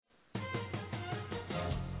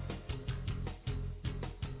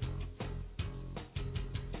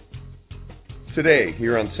Today,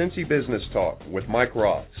 here on Cincy Business Talk with Mike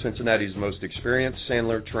Roth, Cincinnati's most experienced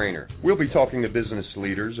Sandler trainer. We'll be talking to business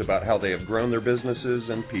leaders about how they have grown their businesses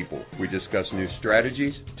and people. We discuss new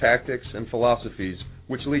strategies, tactics, and philosophies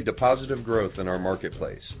which lead to positive growth in our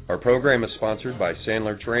marketplace. Our program is sponsored by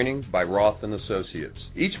Sandler Training by Roth & Associates.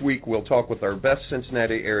 Each week, we'll talk with our best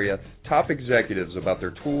Cincinnati area top executives about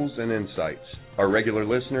their tools and insights. Our regular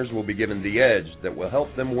listeners will be given the edge that will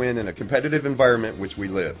help them win in a competitive environment which we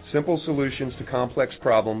live. Simple solutions to complex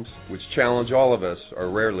problems, which challenge all of us, are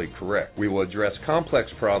rarely correct. We will address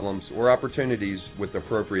complex problems or opportunities with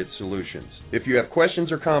appropriate solutions. If you have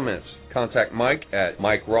questions or comments, contact Mike at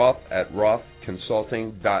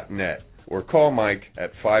mikeroth@rothconsulting.net or call Mike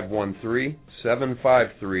at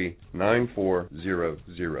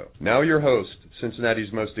 513-753-9400. Now your host,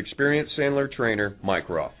 Cincinnati's most experienced Sandler trainer, Mike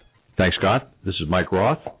Roth. Thanks, Scott. This is Mike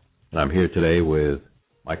Roth, and I'm here today with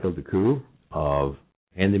Michael DeCoux of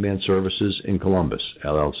Handyman Services in Columbus,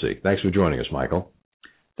 LLC. Thanks for joining us, Michael.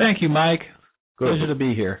 Thank you, Mike. Good. Pleasure to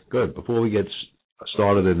be here. Good. Before we get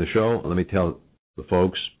started in the show, let me tell the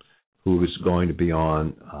folks who is going to be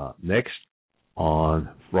on next. On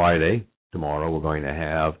Friday, tomorrow, we're going to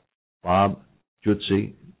have Bob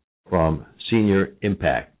Jutzi from Senior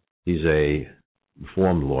Impact. He's a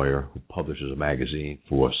reformed lawyer who publishes a magazine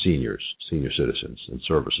for seniors, senior citizens, and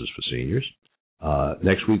services for seniors.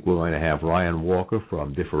 Next week, we're going to have Ryan Walker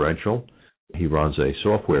from Differential. He runs a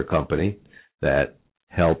software company that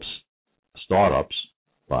helps startups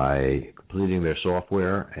by completing their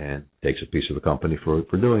software and takes a piece of the company for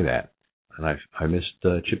doing that. And I missed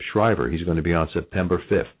Chip Shriver. He's going to be on September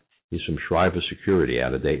 5th. He's from Shriver Security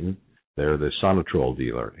out of Dayton. They're the Sonatrol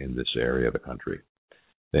dealer in this area of the country.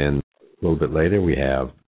 Then a little bit later, we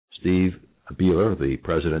have Steve Beeler, the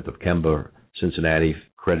president of Kemba Cincinnati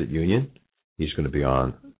Credit Union. He's going to be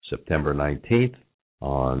on September 19th.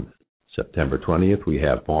 On September 20th, we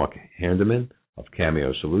have Mark Handerman of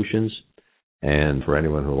Cameo Solutions. And for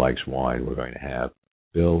anyone who likes wine, we're going to have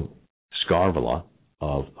Bill Scarvala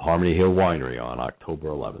of Harmony Hill Winery on October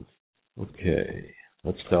 11th. Okay,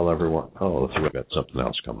 let's tell everyone. Let's see, we've got something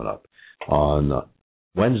else coming up. On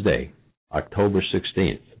Wednesday, October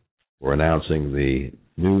 16th, we're announcing the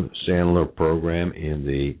new Sandler program in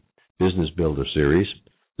the Business Builder Series.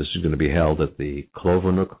 This is going to be held at the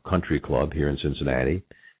Clovernook Country Club here in Cincinnati.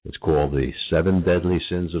 It's called the 7 Deadly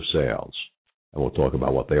Sins of Sales. And we'll talk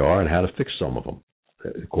about what they are and how to fix some of them.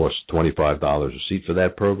 It costs $25 a seat for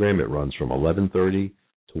that program. It runs from 11:30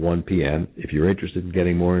 to 1 p.m. If you're interested in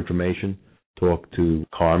getting more information, talk to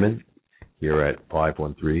Carmen here at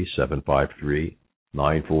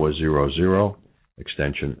 513-753-9400,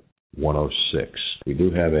 extension 106. We do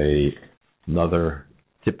have another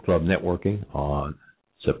Tip Club networking on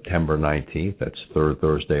September 19th. That's third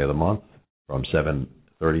Thursday of the month from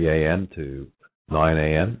 7:30 a.m. to 9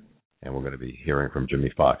 a.m. And we're going to be hearing from Jimmy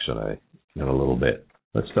Fox in a little bit.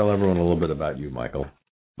 Let's tell everyone a little bit about you, Michael.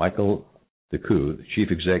 Michael DeCoux, the Chief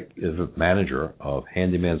Executive Manager of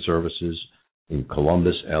Handyman Services in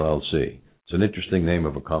Columbus, LLC. It's an interesting name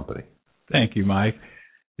of a company. Thank you, Mike.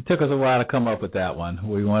 It took us a while to come up with that one.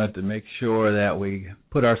 We wanted to make sure that we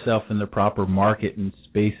put ourselves in the proper market and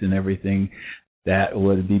space and everything that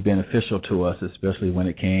would be beneficial to us, especially when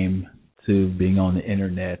it came to being on the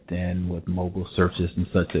Internet and with mobile searches and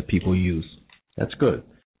such that people use. That's good.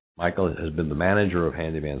 Michael has been the manager of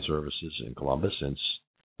Handyman Services in Columbus since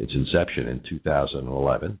its inception in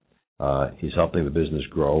 2011. He's helping the business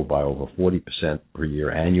grow by over 40% per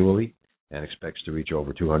year annually and expects to reach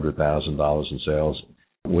over $200,000 in sales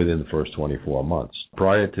within the first 24 months.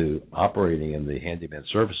 Prior to operating in the handyman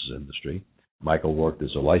services industry, Michael worked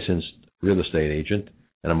as a licensed real estate agent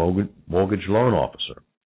and a mortgage loan officer.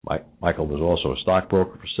 Michael was also a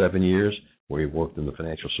stockbroker for 7 years, where he worked in the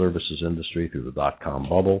financial services industry through the dot-com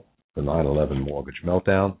bubble, the 9/11 mortgage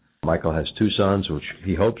meltdown. Michael has 2 sons, which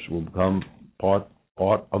he hopes will become part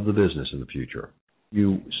of the business in the future.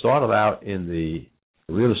 You started out in the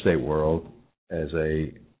real estate world as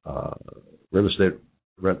a realtor,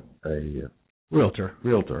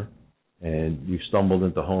 and you stumbled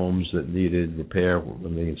into homes that needed repair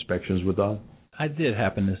when the inspections were done? I did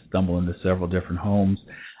happen to stumble into several different homes.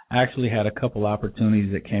 I actually had a couple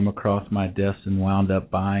opportunities that came across my desk and wound up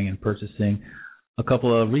buying and purchasing a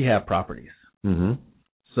couple of rehab properties. Mm-hmm.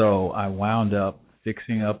 So I wound up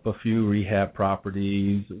fixing up a few rehab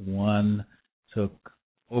properties. One took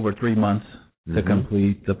over 3 months to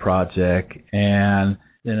complete the project, and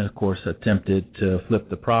then, of course, attempted to flip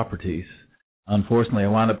the properties. Unfortunately, I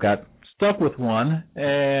wound up got stuck with one,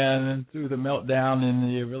 and through the meltdown in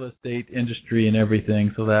the real estate industry and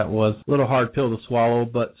everything, so that was a little hard pill to swallow,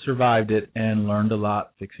 but survived it and learned a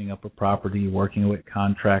lot fixing up a property, working with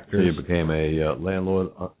contractors. So you became a landlord?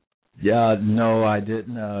 Yeah, no, I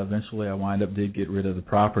didn't. Eventually, I did get rid of the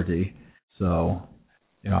property, so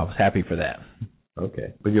I was happy for that.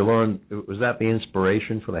 Okay, but you learned, was that the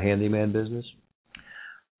inspiration for the handyman business?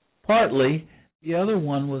 Partly. The other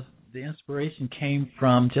one was the inspiration came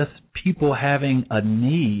from just people having a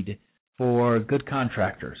need for good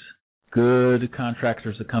contractors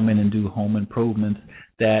to come in and do home improvements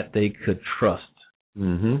that they could trust.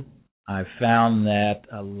 Mm-hmm. I found that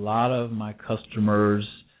a lot of my customers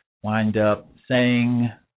wind up saying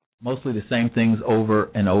mostly the same things over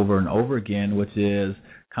and over and over again, which is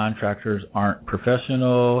contractors aren't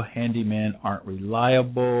professional, handymen aren't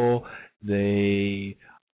reliable, they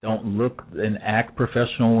don't look and act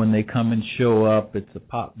professional when they come and show up. It's a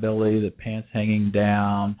pot belly, the pants hanging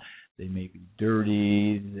down. They may be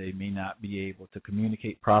dirty. They may not be able to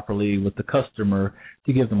communicate properly with the customer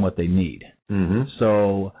to give them what they need. Mm-hmm.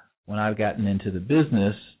 So when I've gotten into the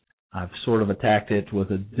business, I've sort of attacked it with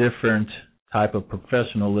a different type of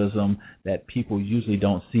professionalism that people usually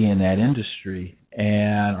don't see in that industry.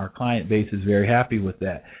 And our client base is very happy with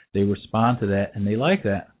that. They respond to that, and they like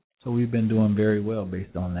that. So we've been doing very well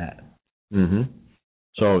based on that. Mm-hmm.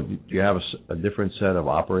 So do you have a different set of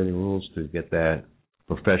operating rules to get that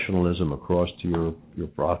professionalism across to your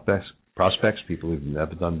prospects, people who've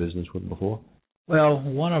never done business with before? Well,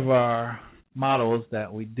 one of our models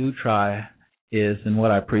that we do try is, and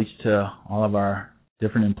what I preach to all of our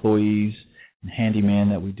different employees and handyman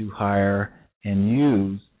that we do hire and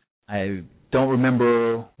use, I don't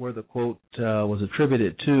remember where the quote was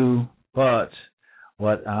attributed to, but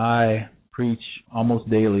what I preach almost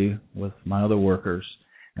daily with my other workers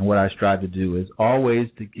and what I strive to do is always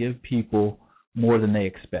to give people more than they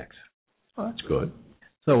expect. Oh, that's good.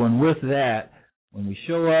 So, and with that, when we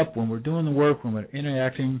show up, when we're doing the work, when we're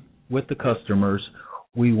interacting with the customers,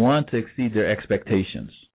 we want to exceed their expectations.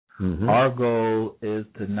 Mm-hmm. Our goal is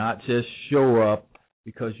to not just show up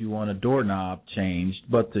because you want a doorknob changed,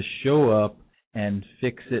 but to show up and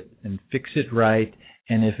fix it right.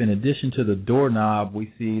 And if in addition to the doorknob,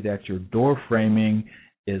 we see that your door framing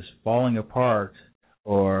is falling apart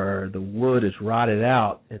or the wood is rotted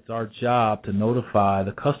out, it's our job to notify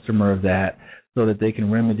the customer of that so that they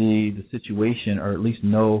can remedy the situation or at least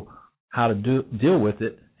know how to deal with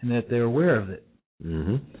it and that they're aware of it.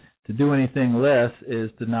 Mm-hmm. To do anything less is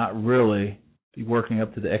to not really be working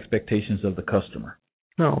up to the expectations of the customer.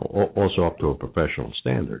 No, also up to a professional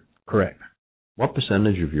standard. Correct. What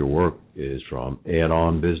percentage of your work is from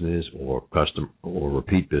add-on business or custom or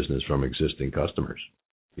repeat business from existing customers?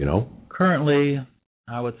 You know? Currently,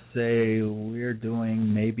 I would say we're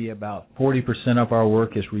doing maybe about 40% of our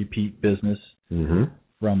work is repeat business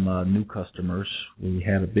from new customers. We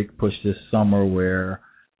had a big push this summer where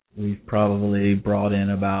we've probably brought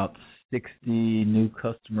in about 60 new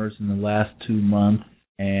customers in the last 2 months.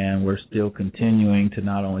 And we're still continuing to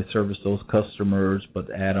not only service those customers, but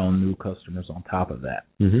add on new customers on top of that.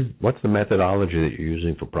 Mm-hmm. What's the methodology that you're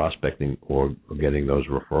using for prospecting or getting those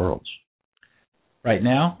referrals? Right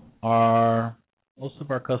now, most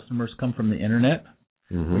of our customers come from the internet.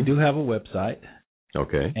 Mm-hmm. We do have a website.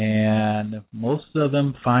 Okay. And most of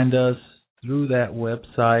them find us through that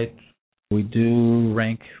website. We do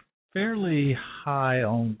rank fairly high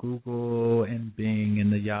on Google and Bing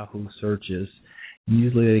and the Yahoo searches. And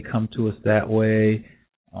usually they come to us that way.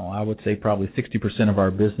 I would say probably 60% of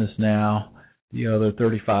our business now. The other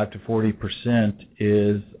 35 to 40%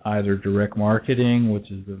 is either direct marketing, which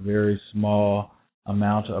is a very small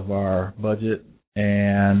amount of our budget,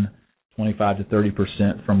 and 25 to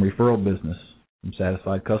 30% from referral business from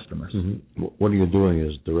satisfied customers. Mm-hmm. What are you doing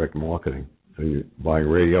as direct marketing? Are you buying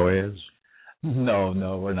radio ads?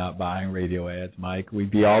 No, we're not buying radio ads, Mike.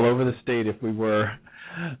 We'd be all over the state if we were.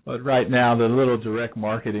 But right now, the little direct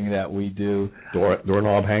marketing that we do...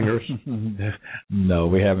 Doorknob hangers? No,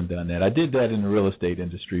 we haven't done that. I did that in the real estate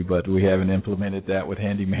industry, but we haven't implemented that with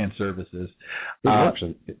handyman services. It works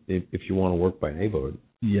if you want to work by neighborhood.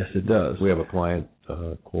 Yes, it does. We have a client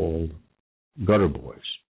called Gutter Boys,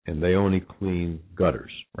 and they only clean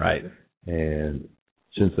gutters. Right. And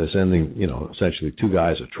since they're sending, essentially two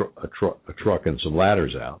guys, a truck and some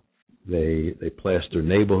ladders out, they plaster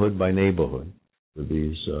neighborhood by neighborhood with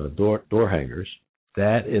these door hangers.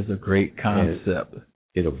 That is a great concept.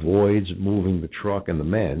 It avoids moving the truck and the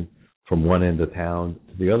men from one end of town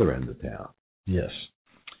to the other end of town. Yes.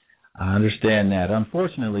 I understand that.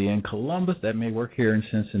 Unfortunately, in Columbus, that may work here in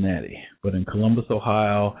Cincinnati, but in Columbus,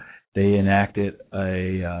 Ohio, they enacted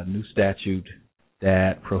a new statute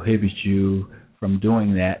that prohibits you from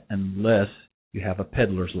doing that unless you have a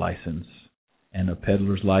peddler's license. And a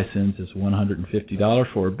peddler's license is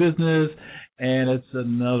 $150 for a business, and it's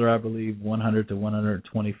another, I believe, $100 to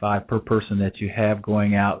 $125 per person that you have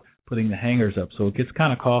going out putting the hangers up. So it gets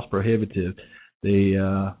kind of cost prohibitive. They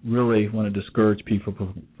really want to discourage people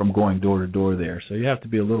from going door to door there. So you have to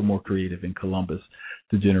be a little more creative in Columbus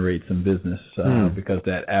to generate some business because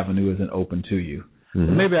that avenue isn't open to you. Mm-hmm.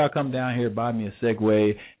 So maybe I'll come down here, buy me a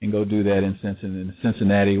Segway, and go do that in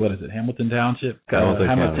Cincinnati. What is it, Hamilton Township?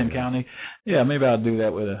 Hamilton County. Yeah, maybe I'll do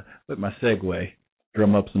that with my Segway,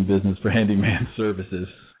 drum up some business for handyman services.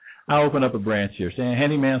 I'll open up a branch here saying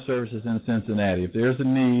handyman services in Cincinnati. If there's a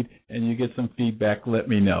need and you get some feedback, let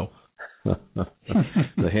me know.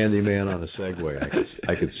 The handyman on a Segway.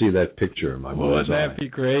 I could see that picture in my mind's eye. Wouldn't that be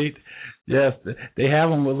great? Yes, they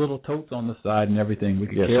have them with little totes on the side and everything. We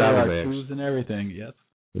can carry our shoes and everything. Yes.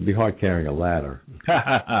 It'd be hard carrying a ladder.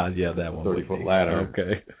 Yeah, that one. 30-foot ladder.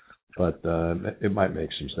 Okay. But it might make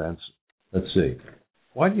some sense. Let's see.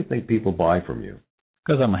 Why do you think people buy from you?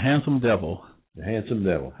 Because I'm a handsome devil. A handsome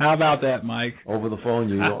devil. How about that, Mike? Over the phone,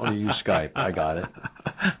 you only use Skype. I got it.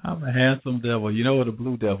 I'm a handsome devil. You know what a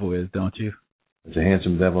blue devil is, don't you? It's a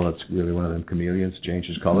handsome devil that's really one of them chameleons,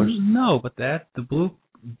 changes colors? No, but that's the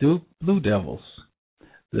blue devils.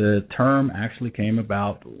 The term actually came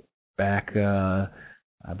about back,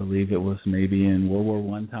 I believe it was maybe in World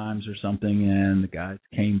War I times or something, and the guys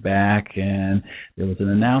came back, and there was an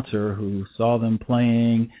announcer who saw them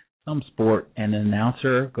playing some sport, and the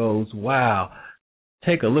announcer goes, "Wow,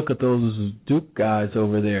 take a look at those Duke guys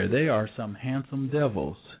over there. They are some handsome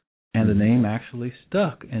devils." And the name actually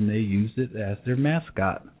stuck, and they used it as their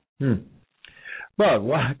mascot. But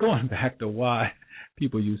going back to why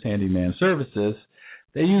people use handyman services,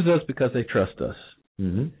 they use us because they trust us.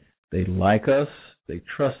 Mm-hmm. They like us. They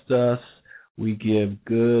trust us. We give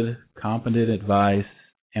good, competent advice,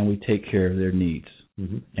 and we take care of their needs.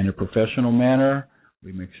 Mm-hmm. In a professional manner,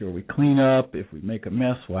 we make sure we clean up if we make a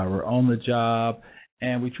mess while we're on the job,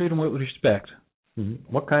 and we treat them with respect.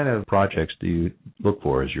 Mm-hmm. What kind of projects do you look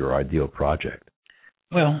for as your ideal project?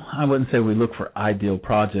 Well, I wouldn't say we look for ideal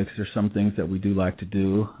projects. There's some things that we do like to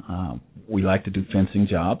do. We like to do fencing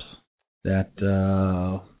jobs. That's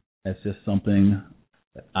just something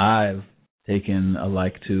that I've taken a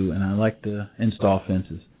like to, and I like to install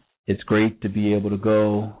fences. It's great to be able to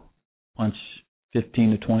go punch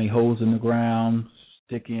 15 to 20 holes in the ground,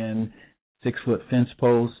 stick in 6-foot fence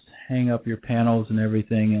posts, hang up your panels and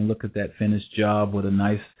everything, and look at that finished job with a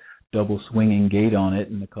nice double swinging gate on it,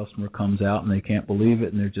 and the customer comes out and they can't believe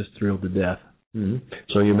it, and they're just thrilled to death. Mm-hmm.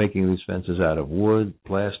 So you're making these fences out of wood,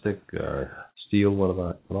 plastic, or steel?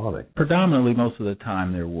 What are they? Predominantly, most of the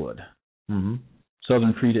time, they're wood. Mm-hmm.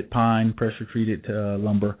 Southern treated pine, pressure treated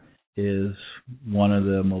lumber is one of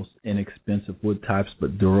the most inexpensive wood types,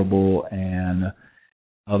 but durable. And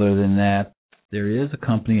other than that, there is a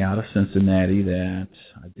company out of Cincinnati that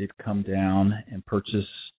I did come down and purchase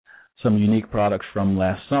some unique products from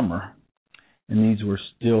last summer, and these were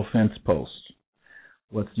steel fence posts.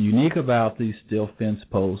 What's unique about these steel fence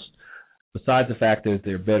posts, besides the fact that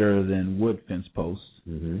they're better than wood fence posts,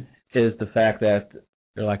 is the fact that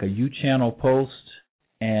they're like a U-channel post,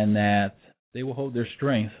 and that they will hold their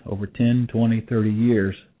strength over 10, 20, 30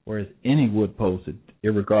 years, whereas any wood post,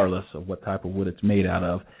 irregardless of what type of wood it's made out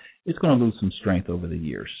of, it's going to lose some strength over the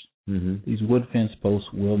years. Mm-hmm. These wood fence posts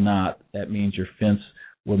will not. That means your fence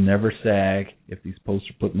will never sag if these posts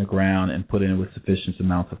are put in the ground and put in with sufficient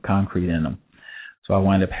amounts of concrete in them. So I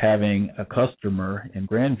wind up having a customer in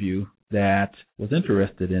Grandview that was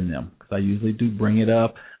interested in them, because I usually do bring it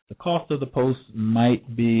up. The cost of the post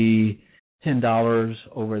might be $10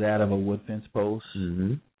 over that of a wood fence post.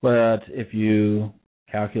 Mm-hmm. But if you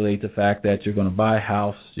calculate the fact that you're going to buy a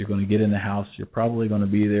house, you're going to get in the house, you're probably going to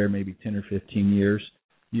be there maybe 10 or 15 years,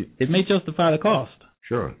 it may justify the cost.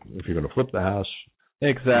 Sure. If you're going to flip the house.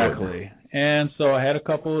 Exactly. And so I had a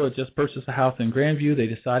couple that just purchased a house in Grandview. They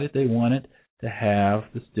decided they wanted to have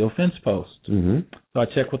the steel fence post. Mm-hmm. So I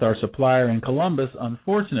checked with our supplier in Columbus.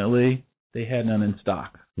 Unfortunately, they had none in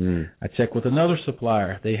stock. I checked with another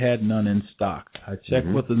supplier. They had none in stock. I checked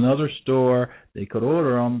with another store. They could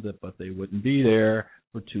order them, but they wouldn't be there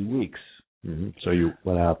for 2 weeks. Mm-hmm. So you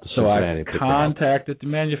went out to Cincinnati. So I contacted the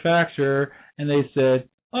manufacturer, and they said,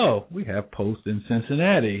 "Oh, we have posts in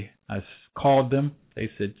Cincinnati." I called them. They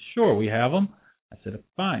said, "Sure, we have them." I said,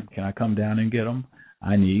 "Fine. Can I come down and get them?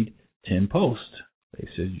 I need 10 posts." They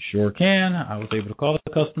said, "You sure can." I was able to call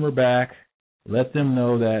the customer back, let them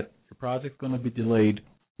know that the project's going to be delayed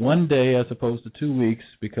one day as opposed to 2 weeks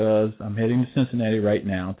because I'm heading to Cincinnati right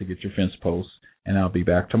now to get your fence posts, and I'll be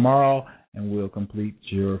back tomorrow, and we'll complete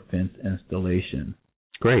your fence installation.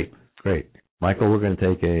 Great. Michael, we're going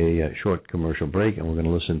to take a short commercial break, and we're going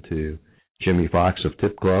to listen to Jimmy Fox of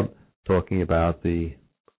Tip Club talking about the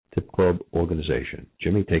Tip Club organization.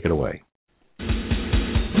 Jimmy, take it away.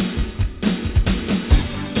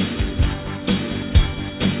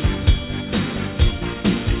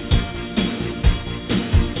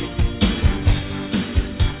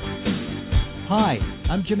 Hi,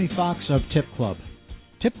 I'm Jimmy Fox of Tip Club.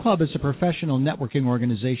 Tip Club is a professional networking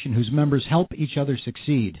organization whose members help each other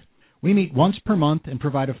succeed. We meet once per month and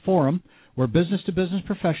provide a forum where business-to-business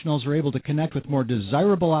professionals are able to connect with more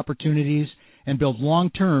desirable opportunities and build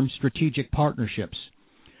long-term strategic partnerships.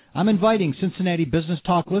 I'm inviting Cincinnati Business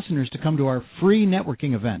Talk listeners to come to our free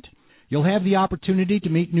networking event. You'll have the opportunity to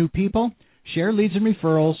meet new people, share leads and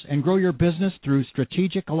referrals, and grow your business through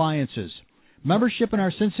strategic alliances. Membership in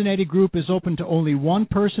our Cincinnati group is open to only one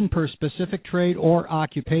person per specific trade or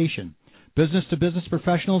occupation. Business-to-business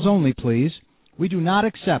professionals only, please. We do not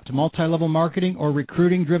accept multi-level marketing or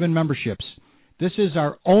recruiting-driven memberships. This is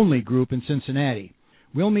our only group in Cincinnati.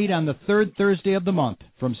 We'll meet on the third Thursday of the month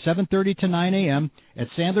from 7:30 to 9 a.m.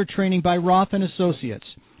 at Sandler Training by Roth & Associates,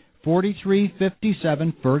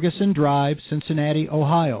 4357 Ferguson Drive, Cincinnati,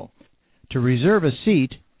 Ohio. To reserve a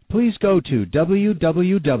seat, please go to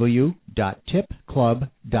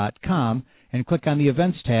www.tipclub.com and click on the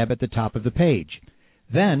Events tab at the top of the page.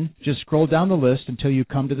 Then, just scroll down the list until you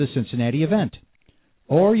come to the Cincinnati event.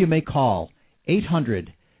 Or you may call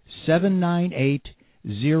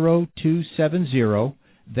 800-798-0270.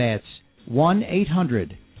 That's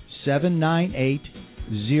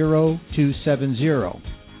 1-800-798-0270.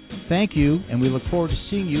 Thank you, and we look forward to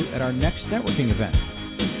seeing you at our next networking event.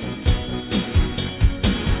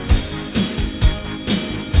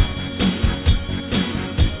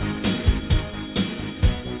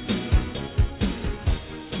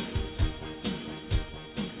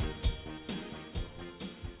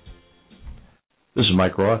 This is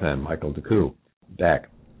Mike Roth and Michael DeCoux back.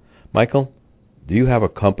 Michael, do you have a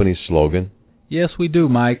company slogan? Yes, we do,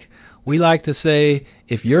 Mike. We like to say,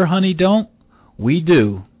 if your honey don't, we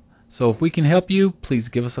do. So if we can help you, please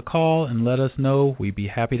give us a call and let us know. We'd be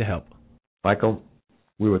happy to help. Michael,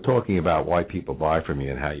 we were talking about why people buy from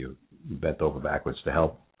you and how you bent over backwards to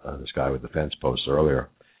help this guy with the fence posts earlier.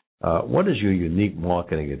 What is your unique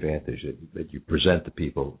marketing advantage that you present to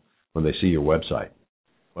people when they see your website?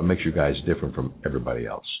 What makes you guys different from everybody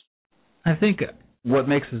else? I think what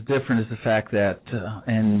makes us different is the fact that,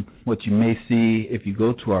 and what you may see if you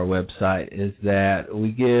go to our website, is that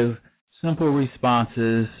we give simple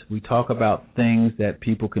responses. We talk about things that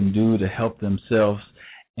people can do to help themselves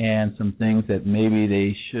and some things that maybe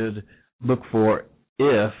they should look for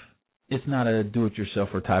if it's not a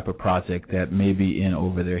do-it-yourselfer type of project that may be in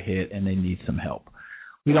over their head and they need some help.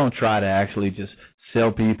 We don't try to actually just sell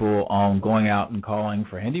people on going out and calling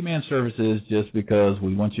for handyman services just because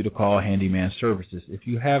we want you to call handyman services. If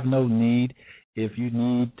you have no need, if you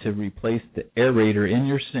need to replace the aerator in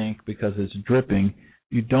your sink because it's dripping,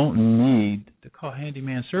 you don't need to call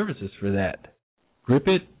handyman services for that. Grip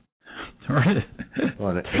it.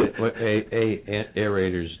 Well,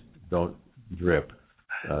 aerators don't drip.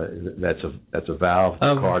 That's a valve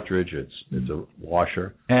cartridge. It's a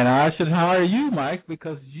washer. And I should hire you, Mike,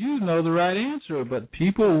 because you know the right answer. But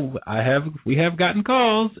we have gotten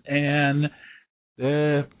calls, and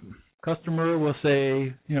the customer will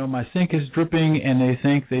say, my sink is dripping, and they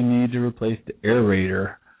think they need to replace the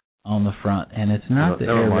aerator on the front, and it's not the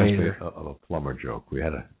aerator. Reminds me of a plumber joke. We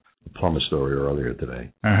had a plumber story earlier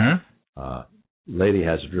today. Lady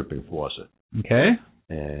has a dripping faucet. Okay.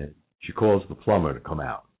 And she calls the plumber to come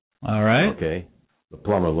out. All right. Okay. The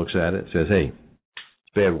plumber looks at it and says, hey,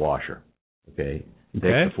 it's bad washer. Okay. Takes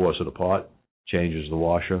the faucet apart, changes the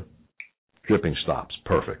washer, dripping stops.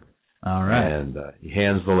 Perfect. All right. And he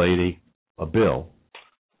hands the lady a bill,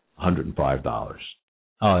 $105.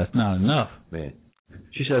 Oh, that's not enough. Man.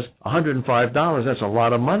 She says, $105, that's a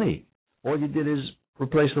lot of money. All you did is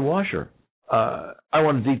replace the washer. I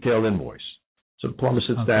want a detailed invoice. So the plumber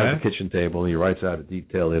sits down at the kitchen table and he writes out a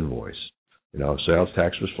detailed invoice. Sales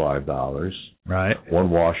tax was $5. Right. One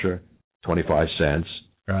washer, 25 cents.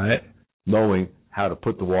 Right. Knowing how to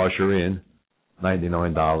put the washer in,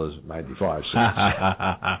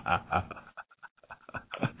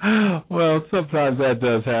 $99.95. Well, sometimes that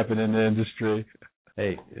does happen in the industry.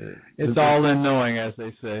 Hey, it's all in knowing, as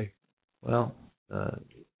they say. Well,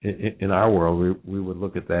 in our world, we would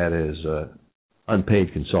look at that as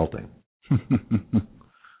unpaid consulting.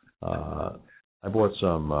 I bought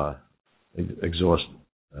some exhaust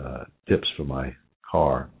tips for my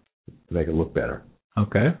car to make it look better.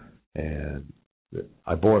 Okay. And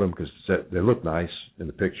I bought them because they looked nice in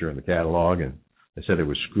the picture in the catalog, and they said it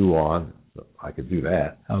was screw on. So I could do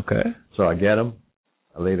that. Okay. So I get them.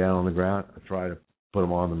 I lay down on the ground. I try to put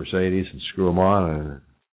them on the Mercedes and screw them on,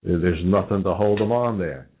 and there's nothing to hold them on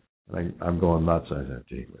there. And I'm going nuts. I said,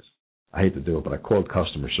 gee whiz. I hate to do it, but I called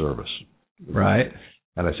customer service. Right.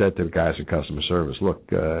 And I said to the guys in customer service, look,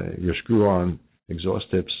 your screw-on exhaust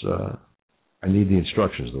tips, I need the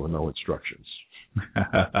instructions. There were no instructions.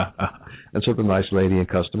 And so the nice lady in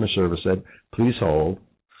customer service said, please hold.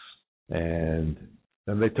 And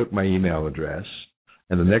then they took my email address.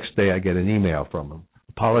 And the next day I get an email from them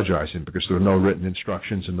apologizing because there were no written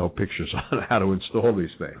instructions and no pictures on how to install these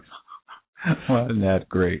things. Well, isn't that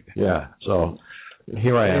great? Yeah. So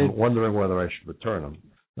here I am wondering whether I should return them.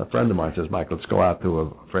 A friend of mine says, Mike, let's go out to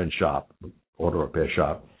a friend's shop, auto repair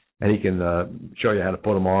shop, and he can show you how to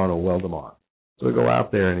put them on or weld them on. So we go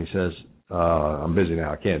out there, and he says, I'm busy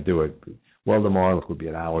now. I can't do it. Weld them on, it would be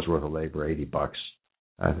an hour's worth of labor, $80.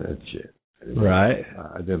 I said, shit. Right.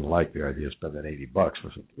 I didn't like the idea of spending $80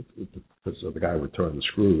 so the guy would turn the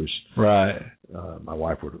screws. Right. My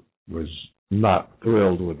wife was not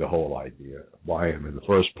thrilled with the whole idea of buying them in the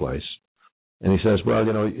first place. And he says, well,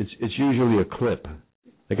 it's usually a clip.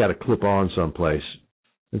 They got to clip on someplace.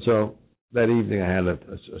 And so that evening I had a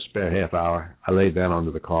spare half hour. I laid down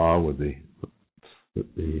under the car with the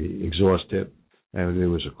exhaust tip, and there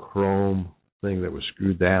was a chrome thing that was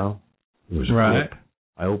screwed down. It was a clip.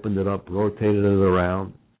 I opened it up, rotated it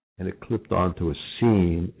around, and it clipped onto a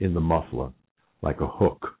seam in the muffler like a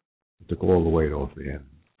hook. It took all the weight off the end.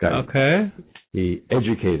 Okay. He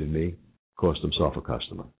educated me, cost himself a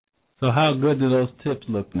customer. So how good do those tips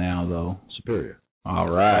look now, though? Superior. All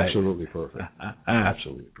right. Absolutely perfect.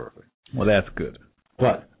 Absolutely perfect. Well, that's good.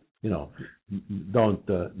 But, don't,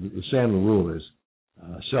 the Sandler rule is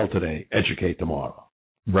sell today, educate tomorrow.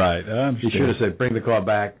 Right. You should have said, bring the car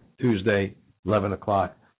back Tuesday, 11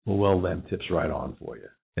 o'clock. We'll weld them tips right on for you.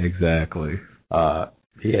 Exactly.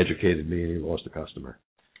 He educated me, and he lost a customer.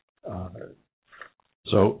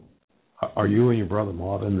 So are you and your brother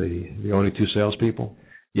Marvin the only two salespeople?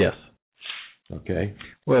 Yes. Okay.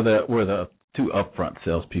 We're the two upfront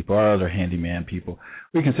salespeople. Our other handyman people,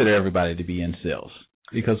 we consider everybody to be in sales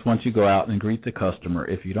because once you go out and greet the customer,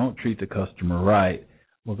 if you don't treat the customer right,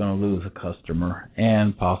 we're going to lose a customer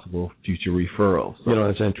and possible future referrals.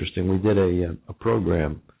 That's interesting. We did a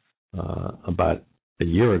program about a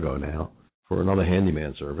year ago now for another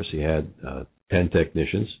handyman service. He had 10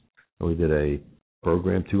 technicians, and we did a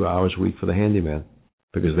program 2 hours a week for the handyman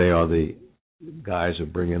because they are the guys who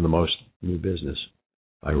bring in the most new business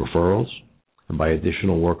by referrals and by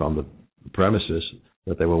additional work on the premises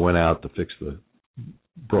that they went out to fix the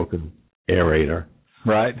broken aerator.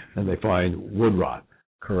 Right. And they find wood rot.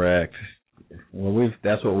 Correct. Well,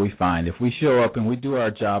 that's what we find. If we show up and we do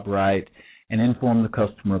our job right and inform the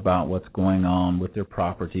customer about what's going on with their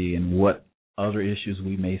property and what other issues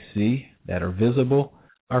we may see that are visible,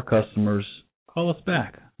 our customers call us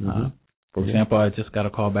back. Mm-hmm. For example, I just got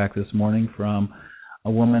a call back this morning from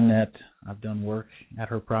a woman that I've done work at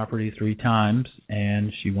her property 3 times,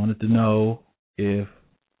 and she wanted to know if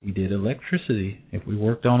we did electricity, if we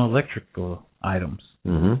worked on electrical items.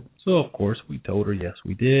 Mm-hmm. So, of course, we told her, yes,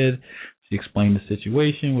 we did. She explained the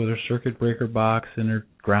situation with her circuit breaker box and her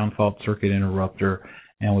ground fault circuit interrupter,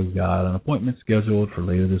 and we've got an appointment scheduled for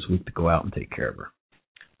later this week to go out and take care of her.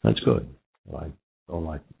 That's good. Well, I don't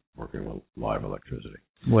like working with live electricity.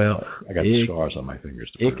 Well, I got scars on my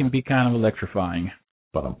fingers. It can be kind of electrifying.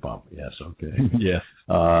 But I'm pumped. Yes, okay. Yes.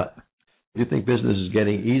 Do you think business is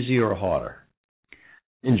getting easier or harder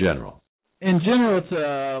in general? In general,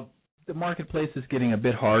 it's the marketplace is getting a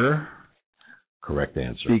bit harder. Correct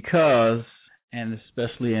answer. Because, and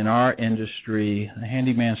especially in our industry, the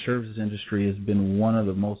handyman services industry has been one of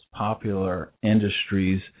the most popular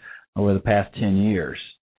industries over the past 10 years.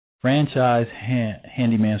 Franchise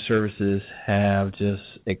handyman services have just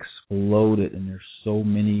exploded, and there's so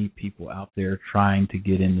many people out there trying to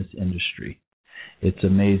get in this industry. It's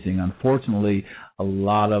amazing. Unfortunately, a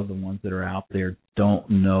lot of the ones that are out there don't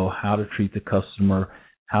know how to treat the customer,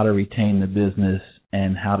 how to retain the business,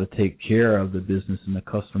 and how to take care of the business and the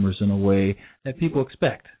customers in a way that people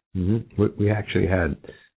expect. Mm-hmm. We actually had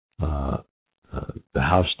the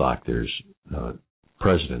house doctor's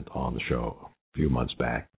president on the show a few months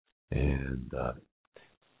back. And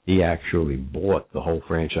he actually bought the whole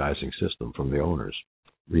franchising system from the owners,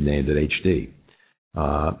 renamed it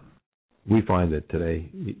HD. We find that today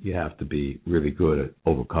you have to be really good at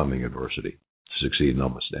overcoming adversity to succeed in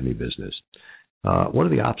almost any business. What are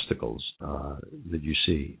the obstacles that you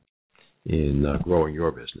see in growing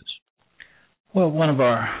your business? Well, one of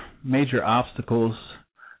our major obstacles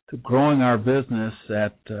to growing our business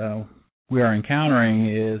that we are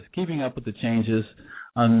encountering is keeping up with the changes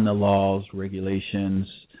on the laws, regulations,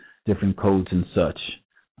 different codes and such.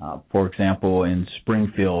 For example, in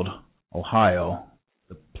Springfield, Ohio,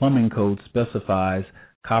 the plumbing code specifies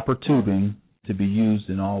copper tubing to be used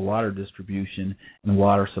in all water distribution and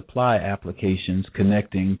water supply applications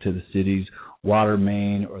connecting to the city's water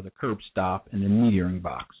main or the curb stop in the metering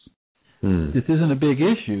box. This isn't a big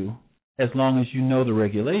issue as long as you know the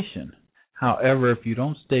regulation. However, if you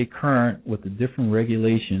don't stay current with the different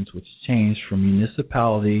regulations which change from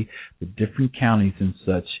municipality to different counties and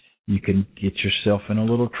such, you can get yourself in a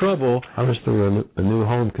little trouble. I was through a new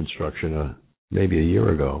home construction maybe a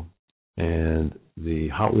year ago, and the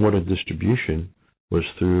hot water distribution was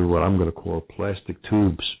through what I'm going to call plastic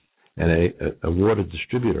tubes and a water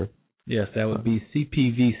distributor. Yes, that would be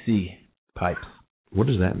CPVC pipes. What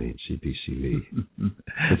does that mean, CPCV?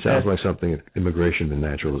 It sounds like something at Immigration and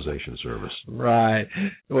Naturalization Service. Right.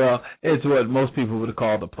 Well, it's what most people would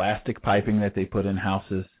call the plastic piping that they put in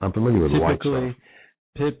houses. I'm familiar with white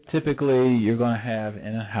stuff. Typically, you're going to have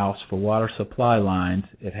in a house for water supply lines,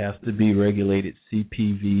 it has to be regulated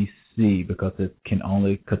CPVC because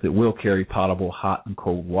it will carry potable hot and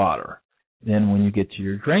cold water. Then when you get to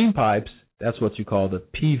your drain pipes, that's what you call the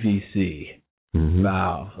PVC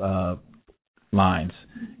valve lines,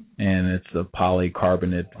 and it's a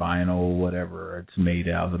polycarbonate vinyl, whatever it's made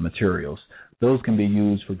out of the materials. Those can be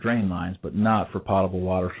used for drain lines, but not for potable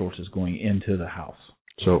water sources going into the house.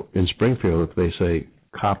 So in Springfield, if they say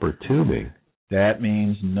copper tubing, that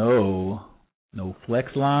means no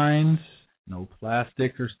flex lines, no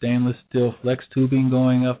plastic or stainless steel flex tubing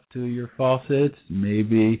going up to your faucets,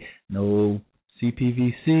 maybe no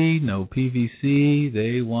CPVC, no PVC.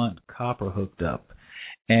 They want copper hooked up.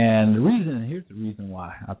 And here's the reason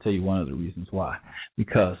why. I'll tell you one of the reasons why.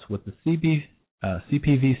 Because with the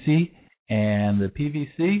CPVC and the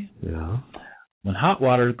PVC, when hot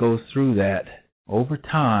water goes through that, over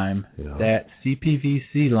time, that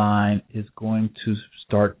CPVC line is going to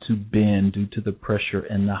start to bend due to the pressure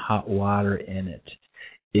and the hot water in it.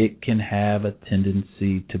 It can have a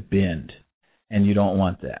tendency to bend, and you don't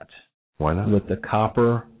want that. Why not? With the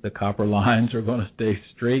copper lines are going to stay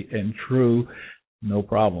straight and true. No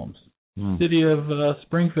problems. City of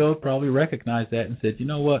Springfield probably recognized that and said, you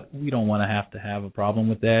know what, we don't want to have a problem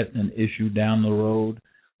with that, an issue down the road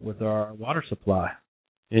with our water supply.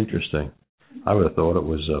 Interesting. I would have thought it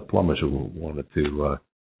was plumbers who wanted to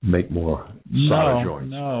make more solid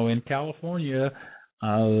joints. No, in California,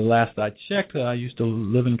 last I checked, I used to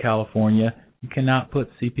live in California, you cannot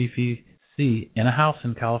put CPVC in a house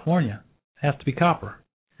in California. It has to be copper.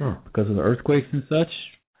 Because of the earthquakes and such.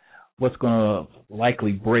 What's going to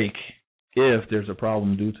likely break if there's a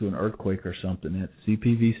problem due to an earthquake or something? That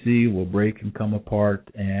CPVC will break and come apart,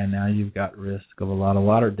 and now you've got risk of a lot of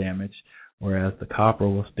water damage, whereas the copper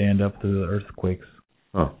will stand up to the earthquakes.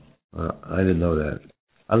 I didn't know that.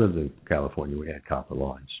 I lived in California. We had copper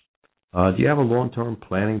lines. Do you have a long-term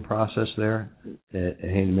planning process there at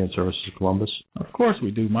Handyman Services Columbus? Of course we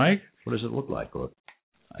do, Mike. What does it look like?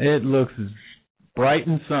 It looks bright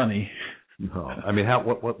and sunny. No, I mean,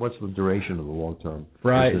 what's the duration of the long-term?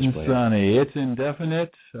 Bright and sunny. It's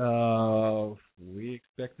indefinite. We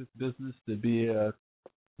expect this business to be a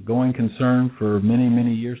going concern for many,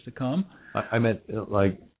 many years to come. I meant,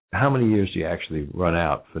 like, how many years do you actually run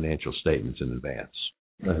out financial statements in advance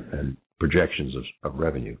and projections of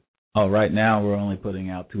revenue? Oh, right now we're only putting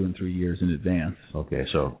out 2 and 3 years in advance. Okay,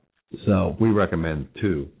 so we recommend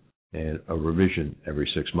 2 and a revision every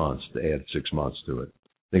 6 months to add 6 months to it.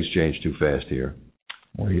 Things change too fast here.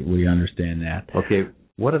 We understand that. Okay,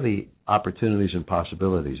 what are the opportunities and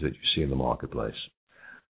possibilities that you see in the marketplace?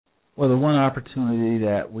 Well, the one opportunity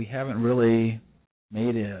that we haven't really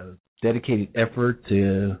made a dedicated effort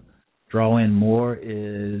to draw in more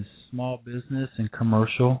is small business and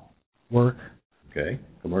commercial work. Okay,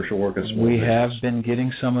 commercial work and small business. We business. have been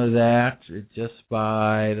getting some of that just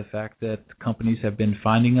by the fact that companies have been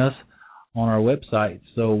finding us on our website,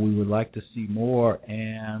 so we would like to see more,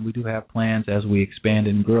 and we do have plans as we expand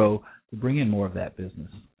and grow to bring in more of that business.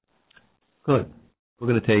 Good. We're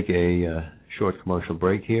going to take a short commercial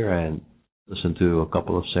break here and listen to a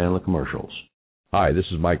couple of Sandler commercials. Hi, this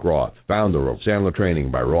is Mike Roth, founder of Sandler Training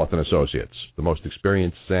by Roth & Associates, the most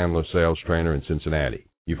experienced Sandler sales trainer in Cincinnati.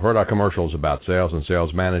 You've heard our commercials about sales and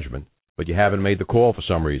sales management, but you haven't made the call for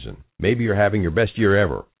some reason. Maybe you're having your best year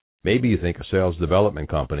ever. Maybe you think a sales development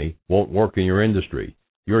company won't work in your industry.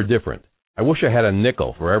 You're different. I wish I had a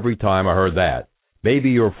nickel for every time I heard that.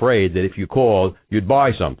 Maybe you're afraid that if you called, you'd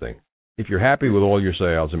buy something. If you're happy with all your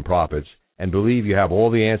sales and profits and believe you have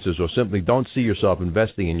all the answers or simply don't see yourself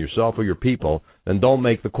investing in yourself or your people, then don't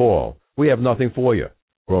make the call. We have nothing for you.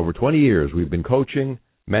 For over 20 years, we've been coaching,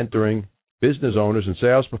 mentoring business owners and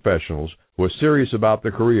sales professionals who are serious about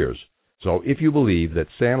their careers. So if you believe that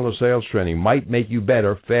Sandler Sales Training might make you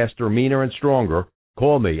better, faster, meaner, and stronger,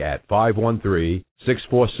 call me at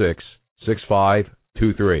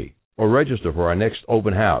 513-646-6523 or register for our next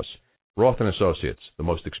open house. Roth & Associates, the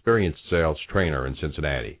most experienced sales trainer in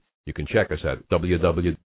Cincinnati. You can check us at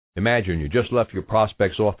www. Imagine you just left your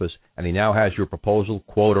prospect's office and he now has your proposal,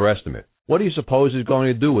 quote, or estimate. What do you suppose he's going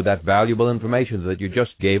to do with that valuable information that you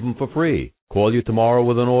just gave him for free? Call you tomorrow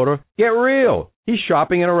with an order? Get real! He's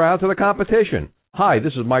shopping it around to the competition. Hi,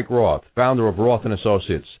 this is Mike Roth, founder of Roth &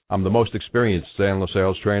 Associates. I'm the most experienced Sandler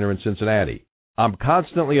sales trainer in Cincinnati. I'm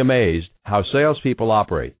constantly amazed how salespeople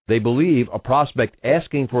operate. They believe a prospect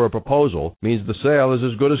asking for a proposal means the sale is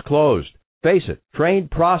as good as closed. Face it,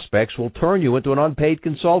 trained prospects will turn you into an unpaid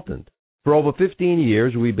consultant. For over 15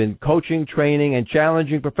 years, we've been coaching, training, and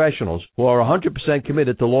challenging professionals who are 100%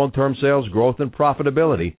 committed to long-term sales growth and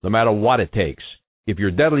profitability, no matter what it takes. If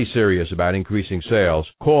you're deadly serious about increasing sales,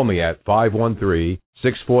 call me at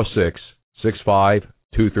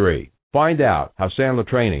 513-646-6523. Find out how Sandler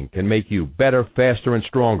Training can make you better, faster, and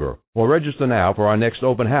stronger. Or register now for our next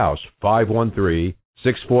open house,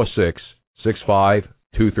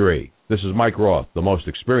 513-646-6523. This is Mike Roth, the most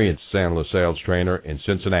experienced Sandler sales trainer in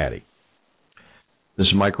Cincinnati. This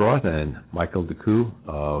is Mike Roth and Michael DeCoux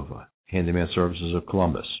of Handyman Services of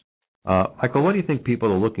Columbus. Michael, what do you think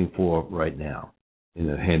people are looking for right now in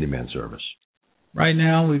the handyman service? Right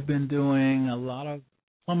now, we've been doing a lot of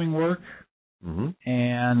plumbing work,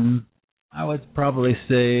 and I would probably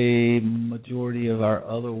say majority of our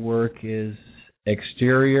other work is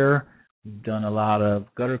exterior. We've done a lot of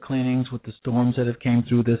gutter cleanings with the storms that have came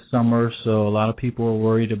through this summer, so a lot of people are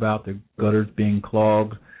worried about their gutters being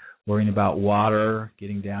clogged, worrying about water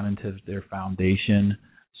getting down into their foundation.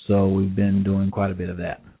 So we've been doing quite a bit of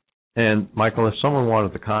that. And, Michael, if someone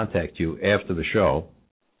wanted to contact you after the show,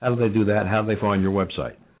 how do they do that? How do they find your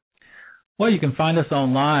website? Well, you can find us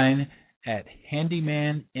online at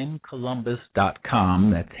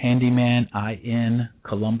handymanincolumbus.com. That's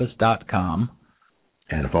handymanincolumbus.com.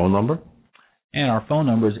 And a phone number? And our phone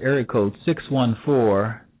number is area code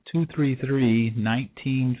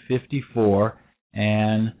 614-233-1954.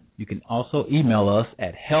 And you can also email us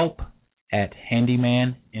at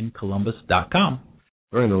help@handymanincolumbus.com.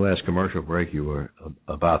 During the last commercial break, you were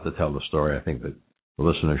about to tell the story I think that the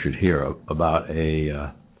listener should hear about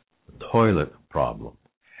a toilet problem.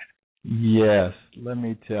 Yes, let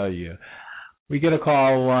me tell you. We get a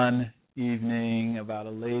call one evening about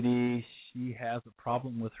a lady. She has a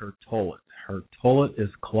problem with her toilet. Her toilet is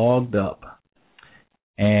clogged up,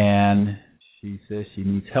 and she says she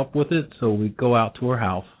needs help with it, so we go out to her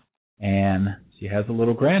house, and she has a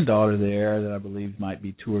little granddaughter there that I believe might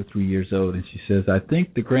be 2 or 3 years old, and she says, I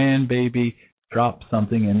think the grandbaby dropped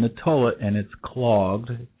something in the toilet, and it's clogged.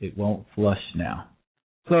 It won't flush now.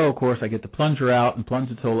 So, of course, I get the plunger out and plunge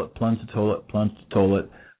the toilet, plunge the toilet, plunge the toilet,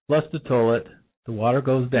 flush the toilet. The water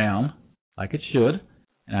goes down like it should,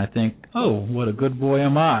 and I think, oh, what a good boy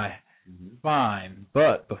am I. Fine.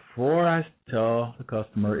 But before I tell the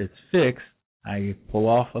customer it's fixed, I pull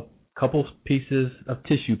off a couple pieces of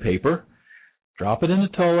tissue paper, drop it in the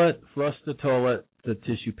toilet, flush the toilet, the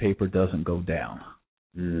tissue paper doesn't go down.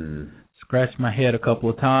 Scratch my head a couple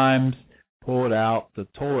of times, pull it out, the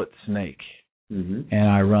toilet snake, and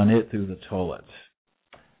I run it through the toilet.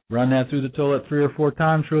 Run that through the toilet 3 or 4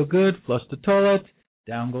 times real good, flush the toilet,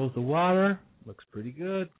 down goes the water, looks pretty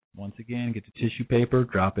good. Once again, get the tissue paper,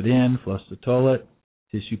 drop it in, flush the toilet,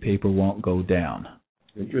 tissue paper won't go down.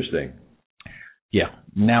 Interesting. Yeah,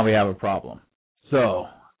 now we have a problem. So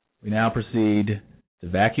we now proceed to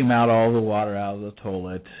vacuum out all the water out of the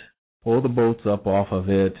toilet, pull the bolts up off of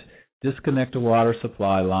it, disconnect the water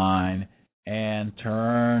supply line, and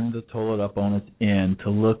turn the toilet up on its end to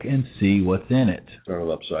look and see what's in it. Turn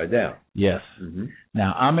it upside down. Yes.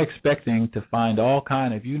 Now, I'm expecting to find all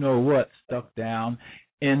kind of you-know-what stuck down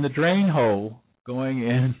in the drain hole going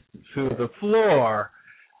into the floor.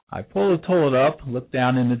 I pull the toilet up, look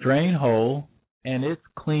down in the drain hole, and it's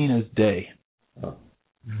clean as day.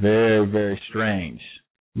 Very, very strange.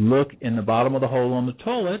 Look in the bottom of the hole on the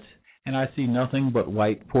toilet, and I see nothing but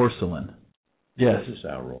white porcelain. Yes. This is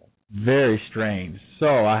how wrong. Very strange.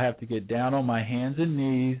 So I have to get down on my hands and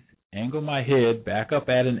knees, angle my head back up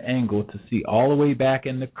at an angle to see all the way back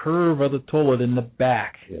in the curve of the toilet in the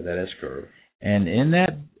back. Yeah, that is curved. And in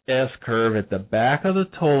that S-curve at the back of the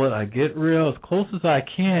toilet, I get real as close as I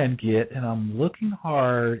can get, and I'm looking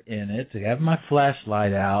hard in it to have my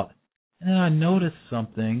flashlight out, and then I notice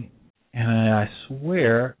something, and I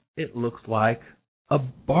swear it looks like a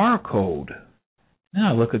barcode. Then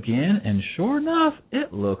I look again, and sure enough,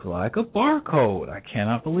 it looks like a barcode. I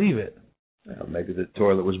cannot believe it. Well, maybe the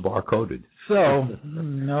toilet was barcoded. So,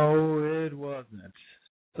 no, it wasn't.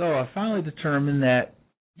 So I finally determined that,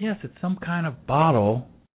 yes, it's some kind of bottle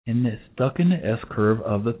and it's stuck in the S-curve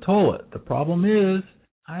of the toilet. The problem is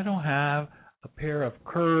I don't have a pair of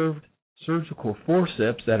curved surgical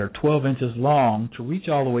forceps that are 12 inches long to reach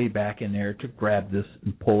all the way back in there to grab this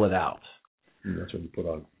and pull it out. And that's when you put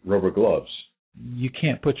on rubber gloves. You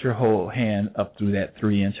can't put your whole hand up through that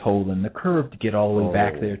 3-inch hole in the curve to get all the way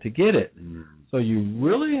back there to get it. So you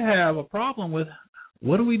really have a problem with,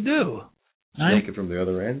 what do we do? Snake it from the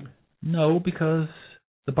other end? No, because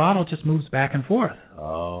the bottle just moves back and forth.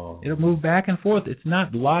 Oh. It'll move back and forth. It's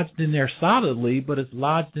not lodged in there solidly, but it's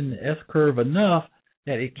lodged in the S-curve enough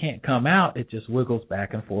that it can't come out. It just wiggles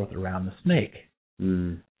back and forth around the snake.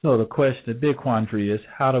 So the question, the big quandary is,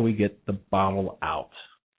 how do we get the bottle out?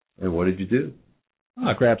 And what did you do? Well,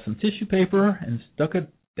 I grabbed some tissue paper and stuck it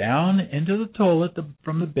down into the toilet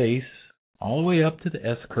from the base all the way up to the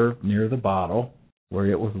S-curve near the bottle where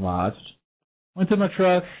it was lodged. Went to my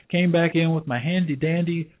truck, came back in with my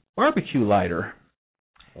handy-dandy barbecue lighter.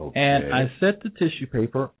 Okay. And I set the tissue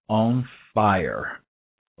paper on fire.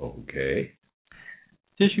 Okay.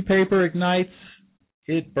 Tissue paper ignites,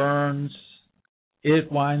 it burns,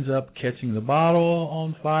 it winds up catching the bottle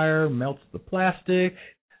on fire, melts the plastic,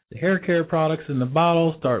 the hair care products in the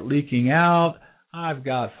bottle start leaking out. I've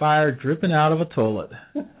got fire dripping out of a toilet.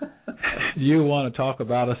 You want to talk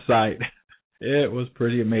about a sight. It was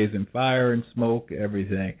pretty amazing. Fire and smoke,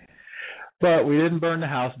 everything. But we didn't burn the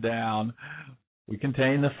house down. We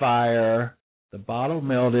contained the fire. The bottle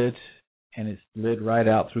melted, and it slid right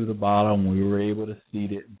out through the bottom. We were able to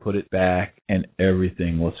seat it and put it back, and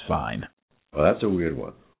everything was fine. Well, that's a weird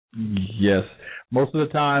one. Yes. Most of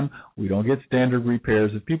the time, we don't get standard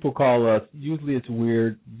repairs. If people call us, usually it's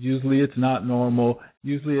weird. Usually it's not normal.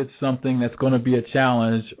 Usually it's something that's going to be a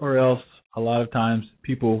challenge, or else a lot of times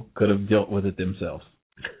people could have dealt with it themselves.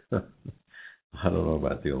 I don't know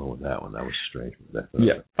about dealing with that one. That was strange.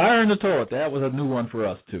 Yeah. Fire in the toilet. That was a new one for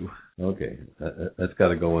us, too. Okay. That's got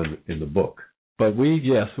to go in the book. But we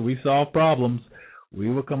solve problems. We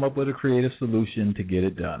will come up with a creative solution to get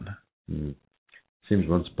it done. Seems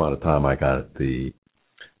once upon a time I got the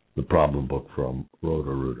problem book from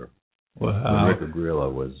Roto-Rooter. Wow. Rick Agrilla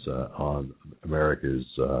was on America's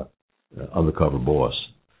Undercover Boss.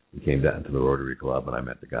 He came down to the Rotary Club, and I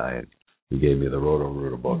met the guy, and he gave me the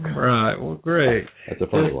Roto-Rooter book. Right. Well, great. That's a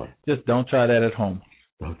funny one. Just don't try that at home.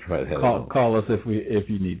 Don't try that at home. Call us if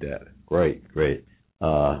you need that. Great.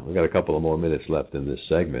 We've got a couple of more minutes left in this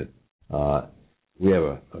segment. We have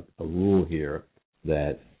a rule here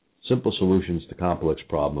that simple solutions to complex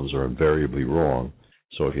problems are invariably wrong.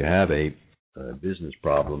 So if you have a business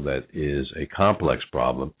problem that is a complex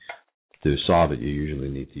problem, to solve it, you usually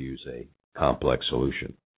need to use a complex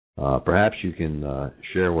solution. Perhaps you can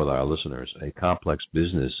share with our listeners a complex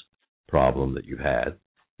business problem that you've had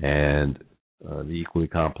and the equally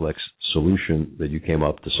complex solution that you came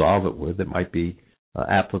up to solve it with that might be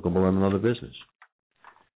applicable in another business.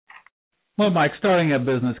 Well, Mike, starting a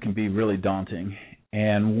business can be really daunting.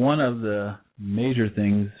 And one of the major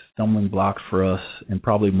things, stumbling blocks for us and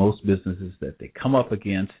probably most businesses that they come up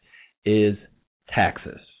against is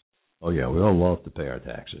taxes. Oh, yeah, we all love to pay our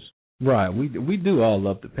taxes. Right. We do all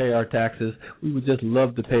love to pay our taxes. We would just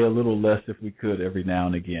love to pay a little less if we could every now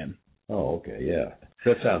and again. Oh, okay, yeah.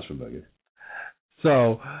 That sounds familiar.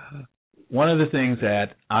 So one of the things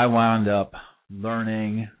that I wound up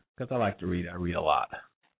learning, because I like to read, I read a lot.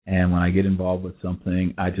 And when I get involved with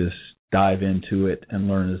something, I just dive into it and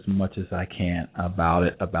learn as much as I can about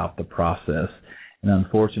it, about the process. And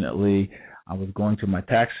unfortunately, I was going to my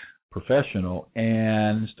tax professional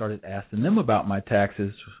and started asking them about my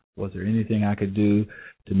taxes. Was there anything I could do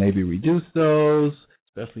to maybe reduce those,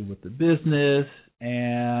 especially with the business?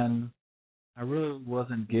 And I really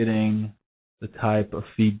wasn't getting the type of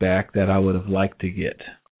feedback that I would have liked to get.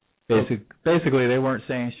 Basically, they weren't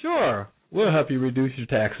saying, sure, we'll help you reduce your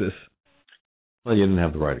taxes. Well, you didn't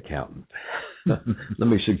have the right accountant. Let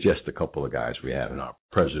me suggest a couple of guys we have in our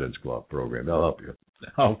President's Club program. They'll help you.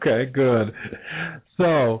 Okay, good.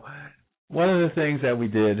 So one of the things that we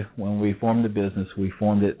did when we formed the business, we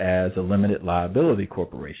formed it as a limited liability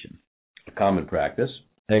corporation. A common practice.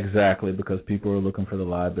 Exactly, because people are looking for the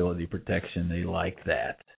liability protection. They like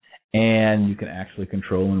that. and you can actually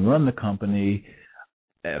control and run the company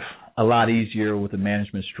a lot easier with a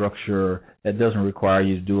management structure that doesn't require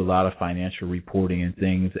you to do a lot of financial reporting and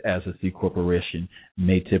things as a C corporation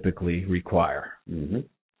may typically require. Mm-hmm.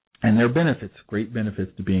 And there are benefits, great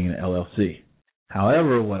benefits to being an LLC.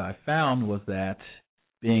 However, what I found was that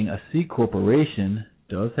being a C corporation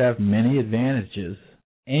does have many advantages,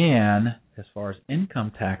 and as far as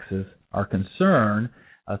income taxes are concerned,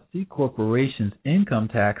 a C corporation's income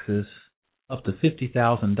taxes up to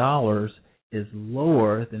 $50,000 is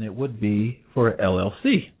lower than it would be for an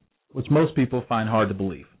LLC, which most people find hard to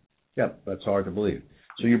believe. Yep, that's hard to believe.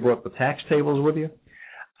 So you brought the tax tables with you?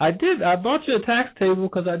 I did. I bought you a tax table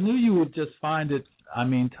because I knew you would just find it,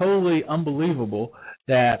 totally unbelievable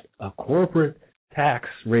that a corporate tax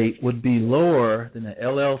rate would be lower than an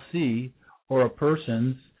LLC or a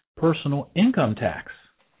person's personal income tax.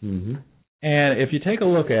 Mm-hmm. And if you take a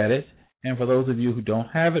look at it, and for those of you who don't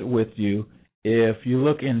have it with you, if you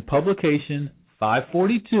look in publication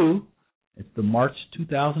 542, it's the March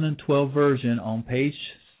 2012 version on page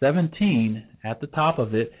 17, at the top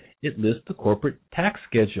of it, it lists the corporate tax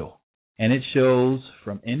schedule. And it shows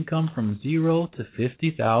from income from $0 to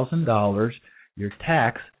 $50,000, your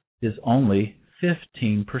tax is only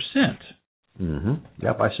 15%. Mm-hmm.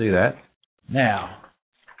 Yep, I see that. Now,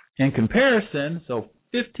 in comparison, so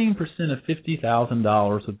 15% of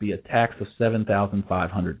 $50,000 would be a tax of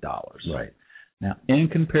 $7,500. Right. Now, in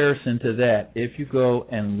comparison to that, if you go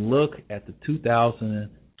and look at the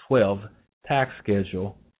 2012 tax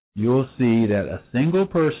schedule, you'll see that a single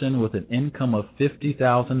person with an income of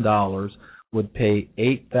 $50,000 would pay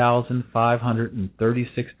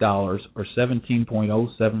 $8,536 or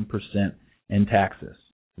 17.07% in taxes.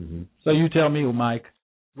 Mm-hmm. So you tell me, Mike,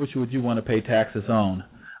 which would you want to pay taxes on?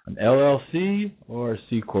 An LLC or a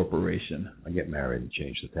C corporation? I get married and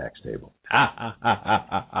change the tax table.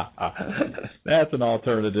 That's an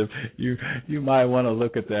alternative. You might want to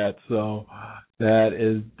look at that. So that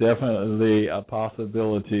is definitely a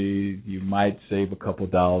possibility. You might save a couple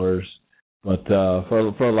dollars, but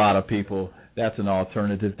for a lot of people, that's an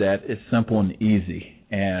alternative that is simple and easy.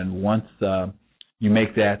 And once you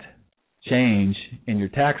make that change in your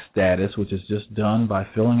tax status, which is just done by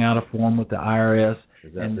filling out a form with the IRS.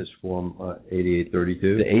 Is that this form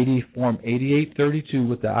 8832? The Form 8832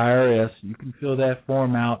 with the IRS. You can fill that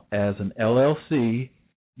form out as an LLC.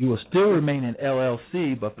 You will still remain an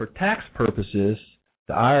LLC, but for tax purposes,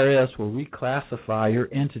 the IRS will reclassify your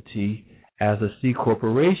entity as a C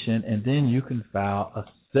corporation, and then you can file a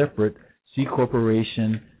separate C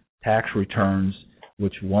corporation tax returns,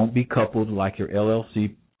 which won't be coupled like your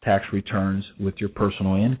LLC tax returns with your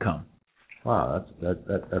personal income. Wow,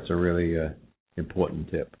 that's a really important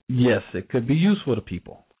tip. Yes, it could be useful to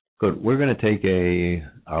people. Good. We're going to take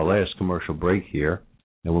our last commercial break here,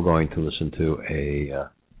 and we're going to listen to a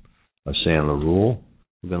Sandler rule.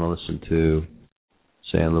 We're going to listen to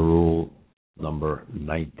Sandler rule number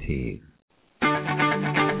 19.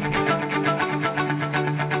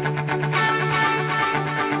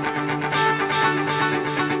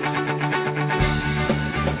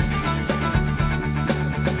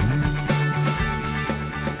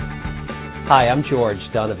 Hi, I'm George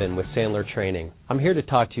Donovan with Sandler Training. I'm here to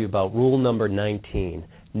talk to you about rule number 19,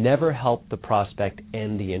 never help the prospect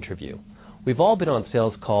end the interview. We've all been on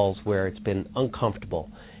sales calls where it's been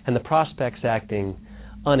uncomfortable and the prospect's acting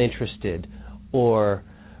uninterested or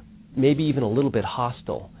maybe even a little bit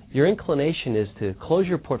hostile. Your inclination is to close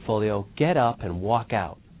your portfolio, get up, and walk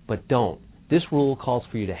out. But don't. This rule calls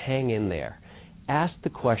for you to hang in there. Ask the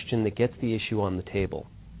question that gets the issue on the table.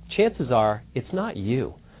 Chances are it's not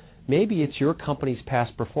you. Maybe it's your company's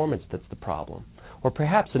past performance that's the problem, or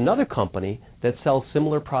perhaps another company that sells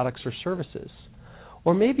similar products or services.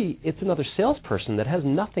 Or maybe it's another salesperson that has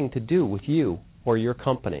nothing to do with you or your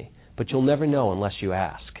company, but you'll never know unless you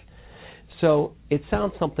ask. So it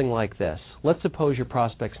sounds something like this. Let's suppose your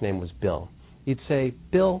prospect's name was Bill. You'd say,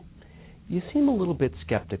 Bill, you seem a little bit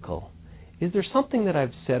skeptical. Is there something that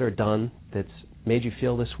I've said or done that's made you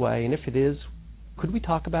feel this way? And if it is, could we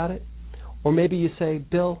talk about it? Or maybe you say,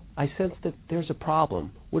 Bill, I sense that there's a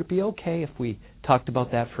problem. Would it be okay if we talked about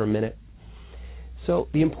that for a minute? So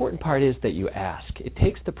the important part is that you ask. It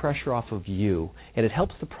takes the pressure off of you, and it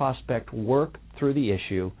helps the prospect work through the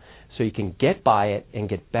issue so you can get by it and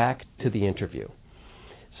get back to the interview.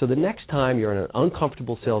 So the next time you're in an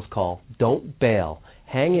uncomfortable sales call, don't bail.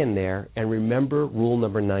 Hang in there and remember rule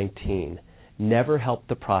number 19. Never help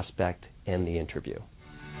the prospect end the interview.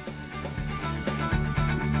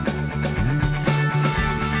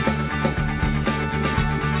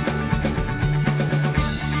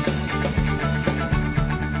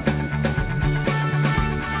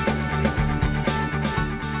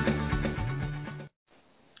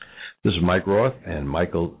 Mike Roth and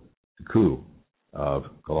Michael DeCoux of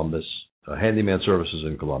Columbus, Handyman Services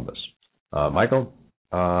in Columbus. Michael,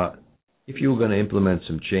 if you were going to implement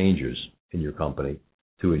some changes in your company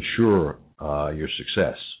to ensure your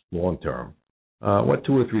success long term, what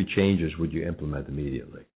 2 or 3 changes would you implement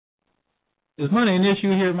immediately? Is money an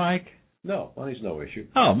issue here, Mike? No, money's no issue.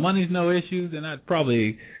 Oh, money's no issue, then I'd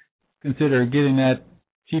probably consider getting that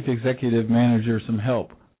chief executive manager some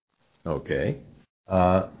help. Okay.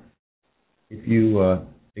 If you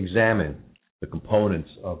examine the components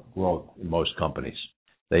of growth in most companies,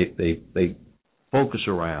 they focus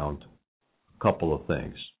around a couple of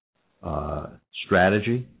things: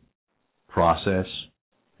 strategy, process,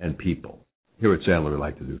 and people. Here at Sandler, we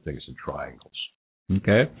like to do things in triangles.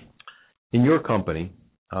 Okay. In your company,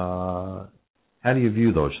 how do you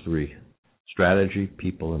view those 3: strategy,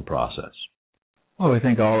 people, and process? Well, I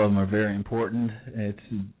think all of them are very important.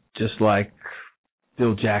 It's just like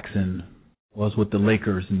Phil Jackson was with the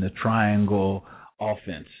Lakers in the triangle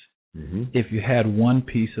offense. Mm-hmm. If you had one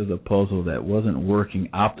piece of the puzzle that wasn't working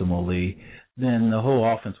optimally, then the whole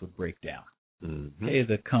offense would break down. Mm-hmm. Okay,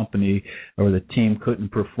 the company or the team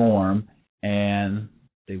couldn't perform, and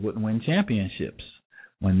they wouldn't win championships.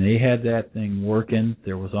 When they had that thing working,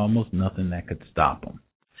 there was almost nothing that could stop them.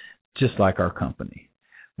 Just like our company.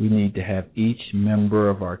 We need to have each member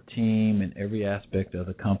of our team and every aspect of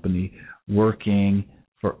the company working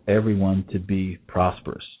for everyone to be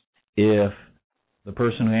prosperous. If the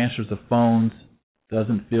person who answers the phones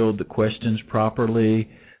doesn't field the questions properly,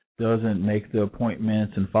 doesn't make the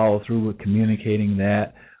appointments and follow through with communicating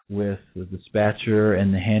that with the dispatcher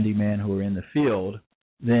and the handyman who are in the field,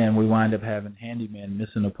 then we wind up having handyman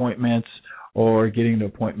missing appointments or getting to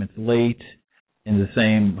appointments late. In the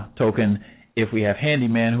same token, if we have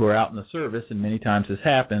handymen who are out in the service, and many times this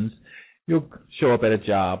happens, you'll show up at a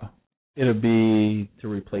job. It'll be to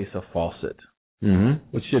replace a faucet,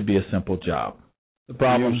 which should be a simple job. The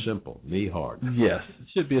problem is simple, me hard. Yes, it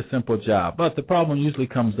should be a simple job. But the problem usually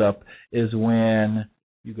comes up is when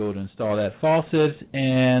you go to install that faucet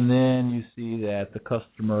and then you see that the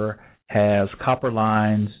customer has copper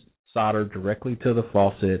lines soldered directly to the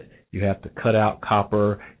faucet. You have to cut out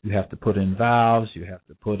copper. You have to put in valves. You have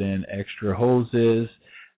to put in extra hoses.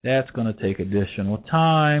 That's going to take additional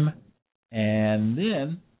time. And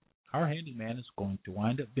then our handyman is going to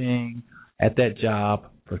wind up being at that job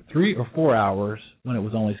for 3 or 4 hours when it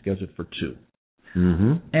was only scheduled for 2.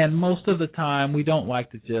 Mm-hmm. And most of the time, we don't like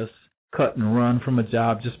to just cut and run from a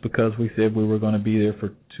job just because we said we were going to be there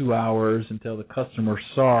for 2 hours and tell the customer,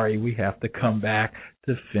 sorry, we have to come back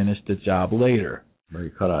to finish the job later. Or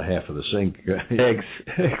you cut out half of the sink.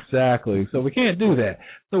 Exactly. So we can't do that.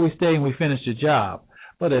 So we stay and we finish the job.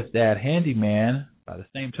 But if that handyman, by the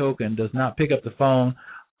same token, does not pick up the phone,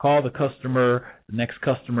 call the customer, the next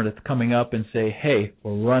customer that's coming up and say, hey,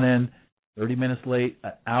 we're running 30 minutes late,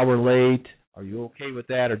 an hour late, are you okay with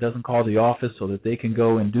that? Or doesn't call the office so that they can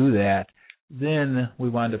go and do that, then we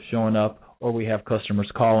wind up showing up, or we have customers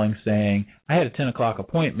calling saying, I had a 10 o'clock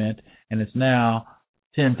appointment and it's now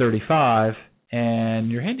 10:35 and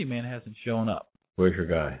your handyman hasn't shown up. Where's your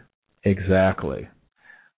guy? Exactly.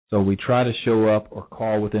 So we try to show up or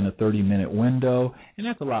call within a 30-minute window, and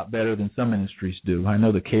that's a lot better than some industries do. I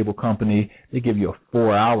know the cable company, they give you a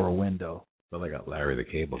 4-hour window. Well, they got Larry the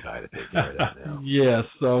cable guy to take care of that now. Yes,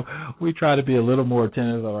 so we try to be a little more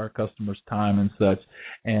attentive of our customers' time and such,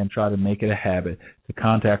 and try to make it a habit to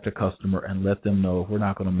contact a customer and let them know we're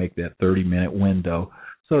not going to make that 30-minute window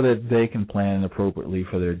so that they can plan appropriately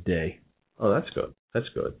for their day. Oh, that's good. That's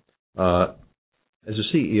good. As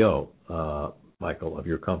a CEO, Michael, of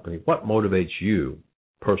your company, what motivates you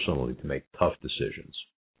personally to make tough decisions?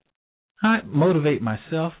 I motivate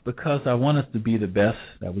myself because I want us to be the best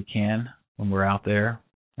that we can when we're out there.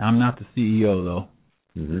 Now, I'm not the CEO, though.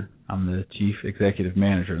 Mm-hmm. I'm the chief executive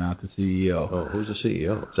manager, not the CEO. Oh, who's the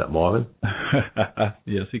CEO? Is that Marvin?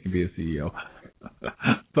 Yes, he can be a CEO.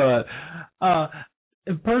 But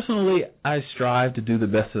personally, I strive to do the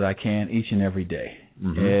best that I can each and every day.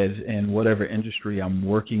 Mm-hmm. In whatever industry I'm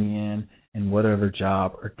working in and whatever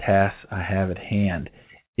job or task I have at hand.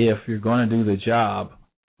 If you're going to do the job,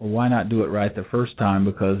 well, why not do it right the first time?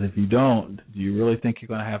 Because if you don't, do you really think you're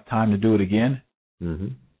going to have time to do it again?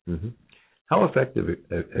 Mm-hmm. Mm-hmm. How effective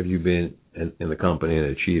have you been in the company in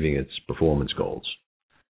achieving its performance goals?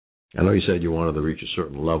 I know you said you wanted to reach a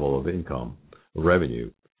certain level of income, revenue.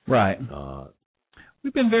 Right.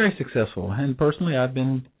 We've been very successful, and personally, I've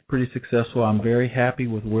been pretty successful. I'm very happy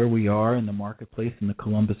with where we are in the marketplace in the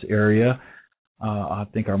Columbus area. I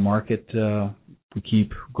think our market, we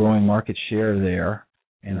keep growing market share there,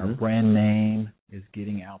 and our brand name is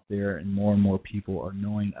getting out there, and more people are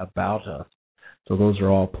knowing about us. So those are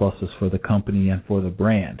all pluses for the company and for the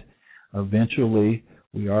brand. Eventually,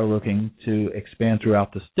 we are looking to expand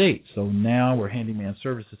throughout the state. So now we're Handyman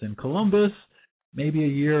Services in Columbus. Maybe a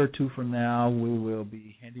year or two from now, we will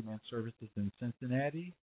be Handyman Services in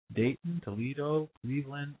Cincinnati, Dayton, Toledo,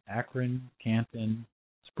 Cleveland, Akron, Canton,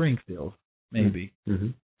 Springfield, maybe. Mm-hmm.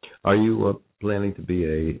 Are you planning to be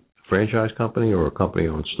a franchise company or a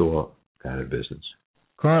company-owned store kind of business?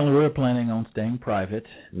 Currently, we're planning on staying private.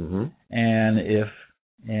 Mm-hmm. And if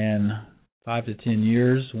in 5 to 10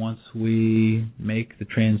 years, once we make the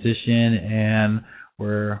transition and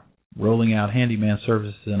we're rolling out Handyman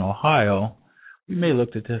Services in Ohio, we may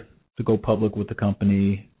look to go public with the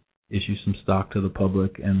company, issue some stock to the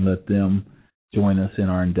public, and let them join us in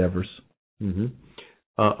our endeavors. Mm-hmm.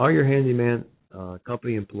 Are your handyman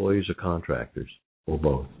company employees or contractors, or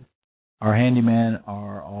both? Our handymen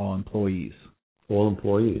are all employees. All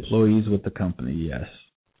employees? Employees with the company, yes.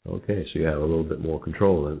 Okay, so you have a little bit more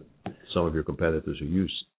control than some of your competitors are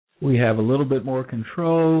used to. We have a little bit more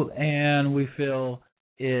control, and we feel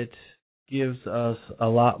it gives us a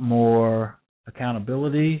lot more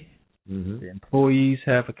accountability. Mm-hmm. The employees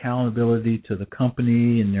have accountability to the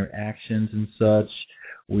company and their actions and such.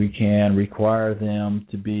 We can require them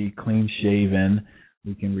to be clean-shaven.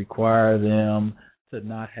 We can require them to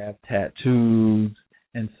not have tattoos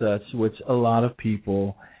and such, which a lot of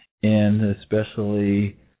people, and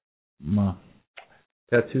especially...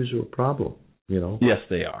 Tattoos are a problem, you know? Yes,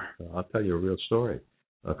 they are. I'll tell you a real story.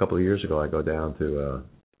 A couple of years ago, I go down to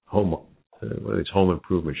one of these home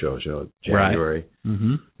improvement shows, January. Right.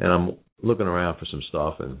 Mm-hmm. And I'm looking around for some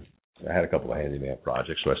stuff, and I had a couple of handyman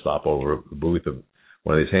projects, so I stop over the booth of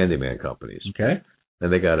one of these handyman companies. Okay.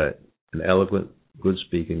 And they got an eloquent,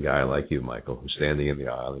 good-speaking guy like you, Michael, who's standing in the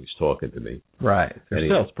aisle, and he's talking to me. Right. A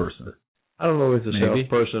salesperson. I don't know if it's a Maybe.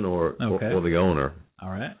 salesperson or the owner. All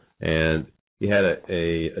right. And he had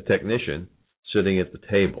a technician sitting at the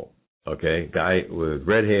table, okay, guy with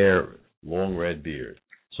red hair, long red beard.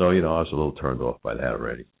 So, I was a little turned off by that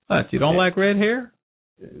already. What, you don't like red hair?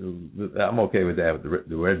 I'm okay with that, but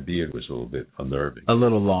the red beard was a little bit unnerving. A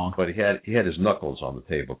little long. But he had his knuckles on the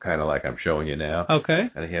table, kind of like I'm showing you now.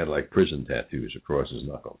 Okay. And he had like prison tattoos across his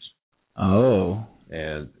knuckles. Oh.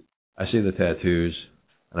 And I see the tattoos,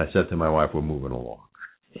 and I said to my wife, we're moving along.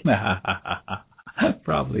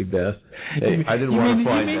 Probably best. Hey, I didn't want to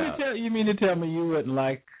find out. You mean to tell me you wouldn't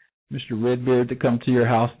like Mr. Redbeard to come to your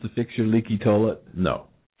house to fix your leaky toilet? No.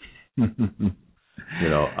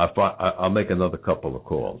 I'll make another couple of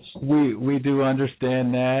calls. We do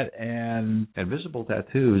understand that, and visible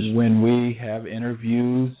tattoos. When we have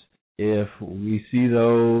interviews, if we see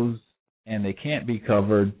those and they can't be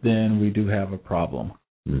covered, then we do have a problem.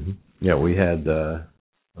 Mm-hmm. Yeah, we had a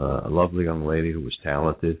lovely young lady who was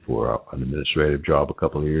talented for an administrative job a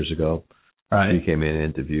couple of years ago. Right. She came in,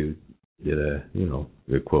 interviewed, did the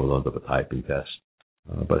equivalent of a typing test,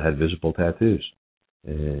 but had visible tattoos,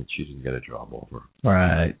 and she didn't get a job offer.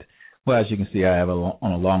 Right. Well, as you can see, I have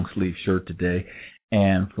on a long sleeve shirt today,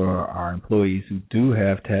 and for our employees who do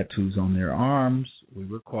have tattoos on their arms, we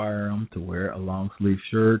require them to wear a long sleeve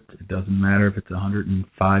shirt. It doesn't matter if it's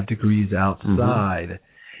 105 degrees outside. Mm-hmm.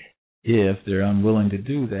 If they're unwilling to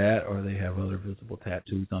do that, or they have other visible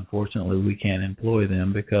tattoos, unfortunately, we can't employ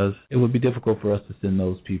them because it would be difficult for us to send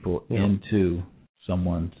those people into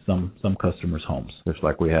some customers' homes. It's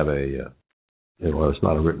like we have it's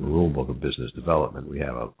not a written rule book of business development. We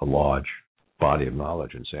have a large body of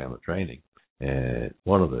knowledge in Sandler training, and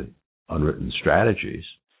one of the unwritten strategies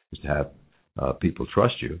is to have people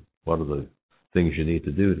trust you. What are the things you need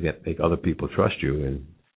to do to make other people trust you in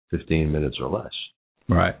 15 minutes or less?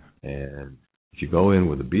 Right. And if you go in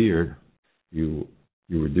with a beard, you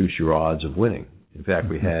reduce your odds of winning. In fact,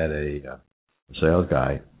 we had a sales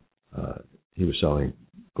guy. He was selling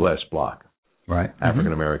glass block. Right.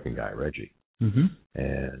 African-American guy, Reggie. Mm-hmm.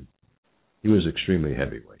 And he was extremely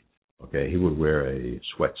heavyweight. Okay, he would wear a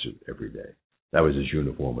sweatsuit every day. That was his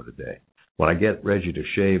uniform of the day. When I get Reggie to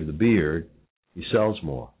shave the beard, he sells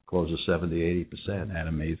more, closes 70, 80%. Isn't that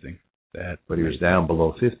amazing? But he was down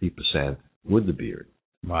below 50% with the beard.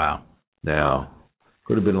 Wow. Now,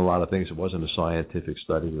 could have been a lot of things. It wasn't a scientific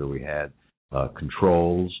study where we had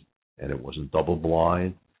controls and it wasn't double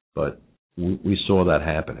blind, but we saw that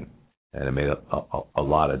happening, and it made a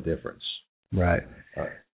lot of difference. Right.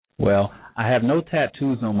 Well, I have no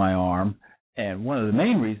tattoos on my arm, and one of the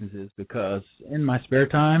main reasons is because in my spare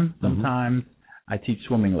time, sometimes I teach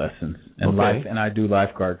swimming lessons and I do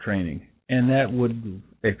lifeguard training, and that would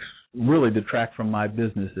really detract from my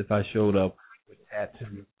business if I showed up with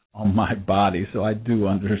tattoos on my body. So I do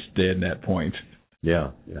understand that point.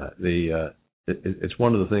 Yeah. It's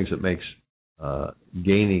one of the things that makes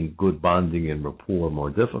gaining good bonding and rapport more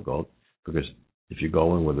difficult, because if you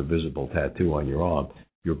go in with a visible tattoo on your arm,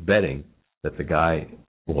 you're betting that the guy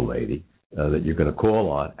or lady that you're going to call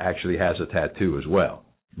on actually has a tattoo as well.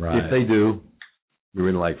 Right. If they do, you're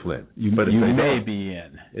in like Flint. But you may be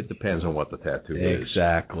in. It depends on what the tattoo is.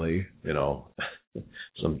 Exactly. You know,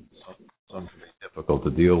 some difficult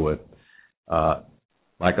to deal with.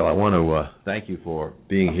 Michael, I want to thank you for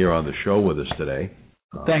being here on the show with us today.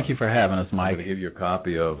 Thank you for having us, Mike. I'm going to give you a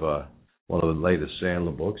copy of one of the latest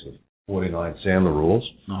Sandler books, the 49 Sandler Rules.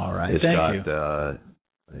 All right. It's got a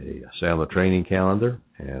Sandler training calendar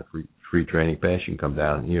and free training pass. You can come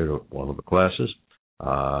down here to one of the classes.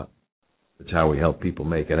 It's how we help people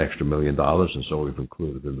make an extra $1 million, and so we've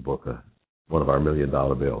included in the book one of our $1 million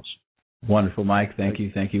bills. Wonderful, Mike. Thank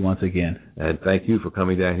you. Thank you once again. And thank you for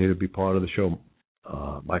coming down here to be part of the show,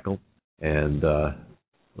 Michael. And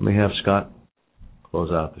let me have Scott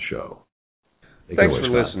close out the show. Thanks for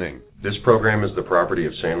listening. This program is the property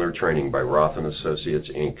of Sandler Training by Roth & Associates,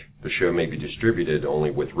 Inc. The show may be distributed only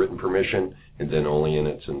with written permission and then only in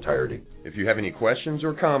its entirety. If you have any questions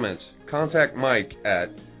or comments, contact Mike at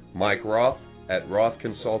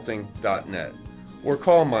mikeroth@rothconsulting.net or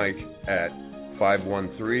call Mike at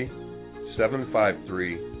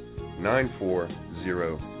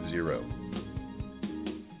 513-753-9400.